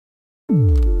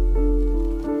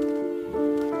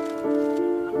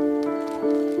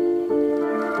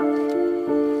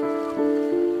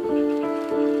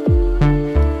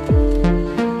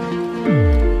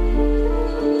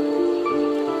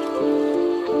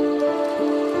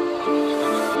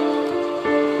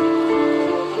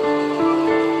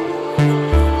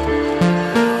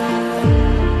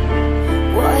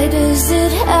Does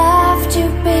it have to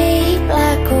be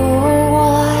black or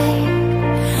white?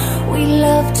 We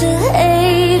love to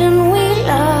hate and we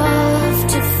love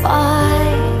to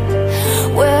fight.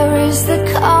 Where is the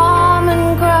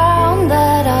common ground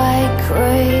that I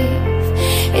crave?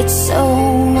 It's so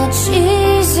much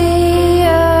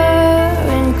easier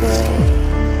in gray.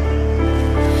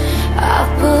 I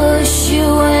push you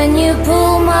when you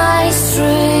pull my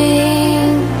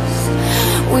strings.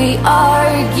 We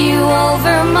argue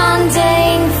over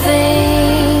mundane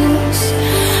things.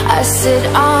 I sit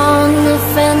on the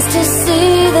fence to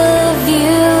see the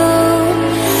view.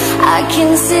 I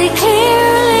can see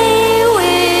clearly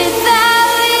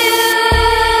without you.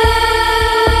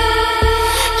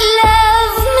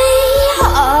 Love me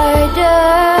harder,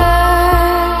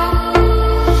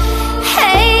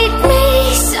 hate me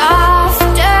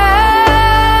softer,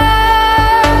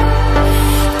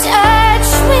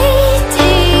 touch me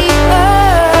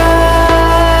deeper,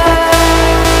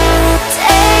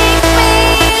 take me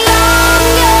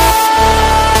longer.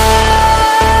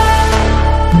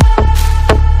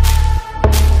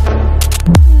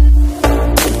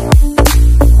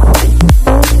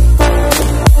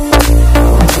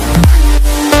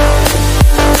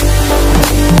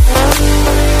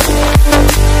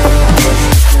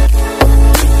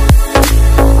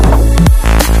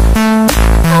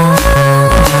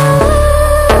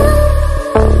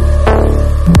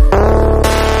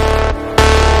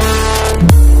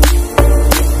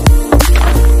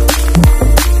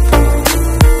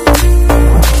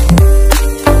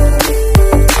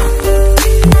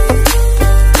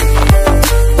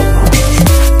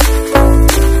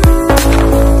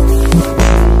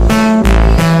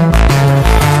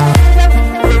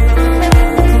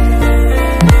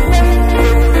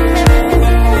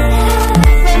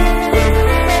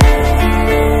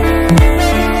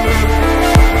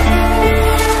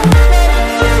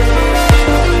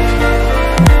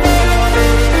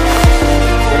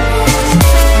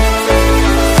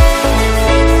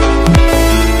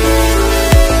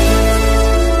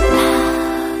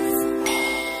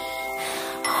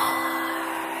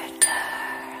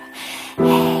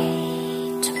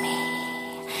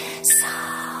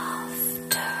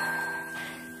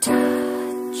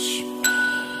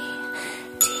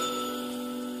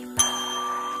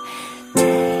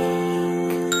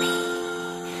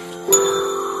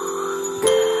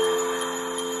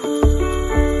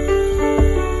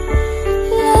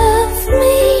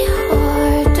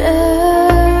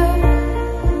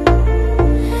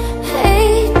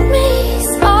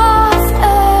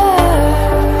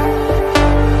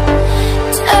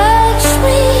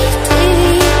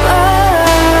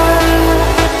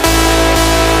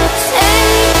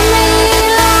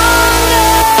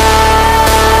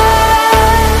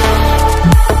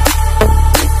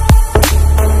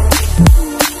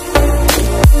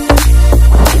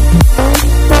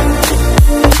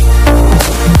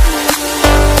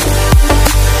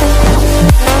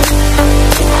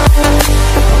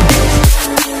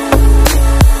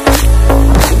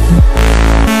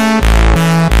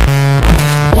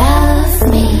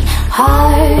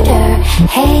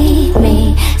 Hate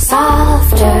me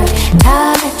softer,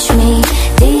 touch me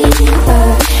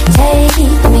deeper,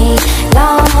 take me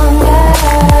longer.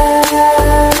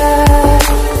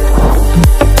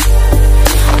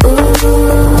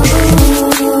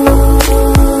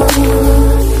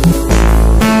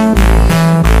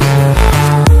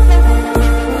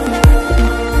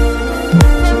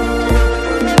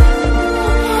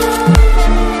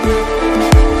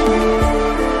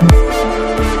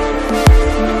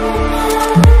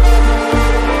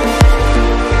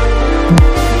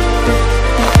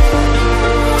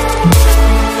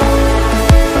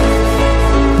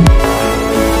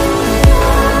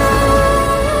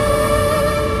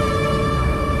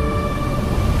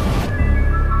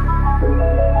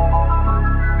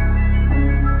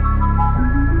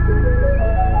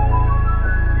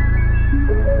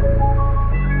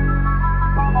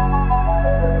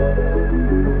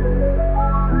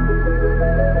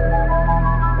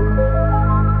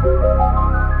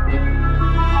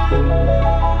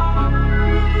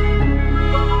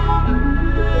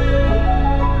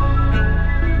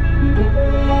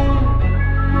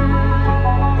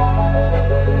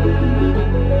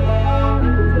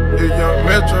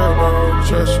 Metro,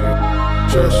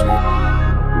 trust me.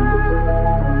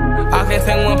 can't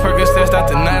take one Percocet,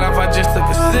 start the night off, I just took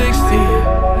a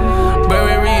 60.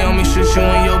 Burberry on me, shoot you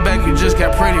in your back, you just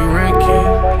got pretty Ricky.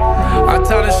 I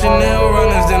taught the Chanel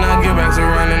runners, then I get back to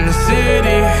running the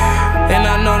city. And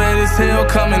I know that it's hell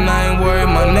coming, I ain't worried,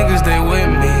 my niggas, they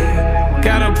with me.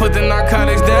 Gotta put the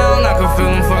narcotics down, I can feel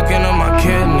them fucking on my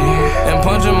kidney. And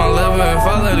punching my liver, if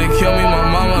I let it kill me, my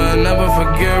mama will never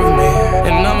forgive me.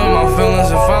 And I'm in my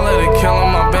feelings, if I let it kill her,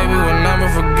 my baby will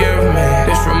never forgive me.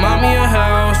 This remind me of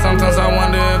hell, sometimes I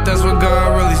wonder if that's what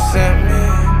God really sent me.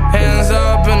 Hands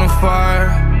up in the fire,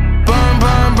 burn,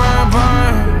 burn, burn,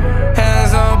 burn.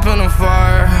 Hands up in the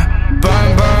fire, burn,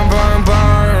 burn, burn,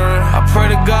 burn. I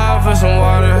pray to God for some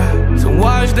water to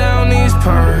wash down these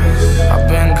purrs. I've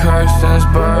been cursed since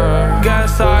birth,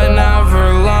 guess I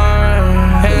never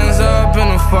learned. Hands up in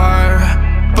the fire,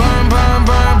 burn, burn,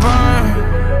 burn, burn.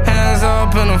 Hands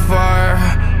up in the fire,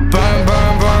 burn,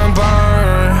 burn, burn,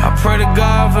 burn. I pray to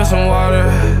God for some water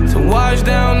to wash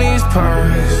down these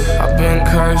purrs. I've been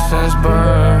cursed since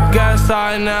birth, guess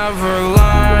I never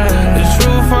learned. The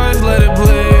truth first, let it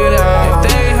bleed out. If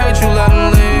they hurt you, let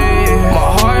them leave. My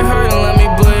heart hurt and let me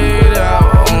bleed out.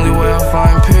 Only way I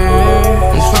find peace.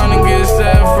 I'm trying to get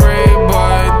set free,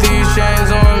 but these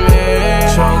chains on me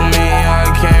choke me, I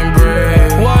can't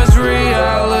breathe. What's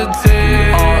reality?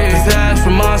 Detached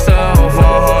from myself,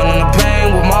 in the pain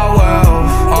with my wealth.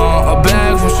 A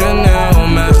bag from Chanel,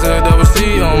 master double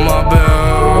C on my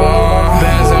belt.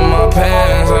 Bands in my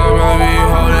pants, I'd rather be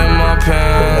holding my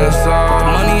pants up.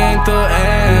 Money ain't the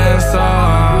answer.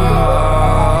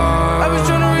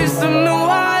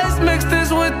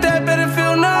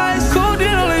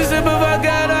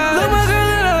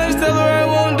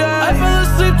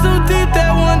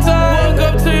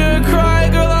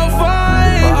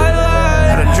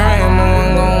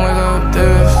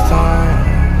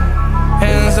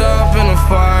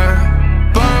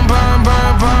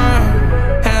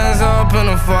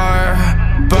 Fire,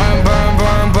 burn, burn,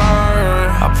 burn, burn.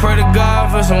 I pray to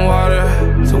God for some water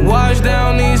to wash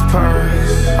down these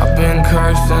purrs. I've been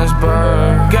cursed since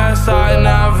birth, guess I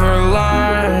never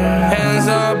learned. Hands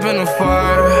up in the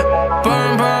fire,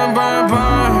 burn, burn, burn,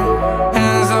 burn.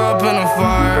 Hands up in the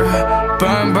fire,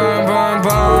 burn, burn, burn,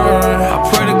 burn. I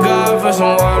pray to God for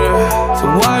some water to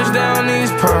wash down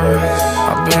these purrs.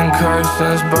 I've been cursed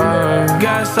since birth,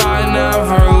 guess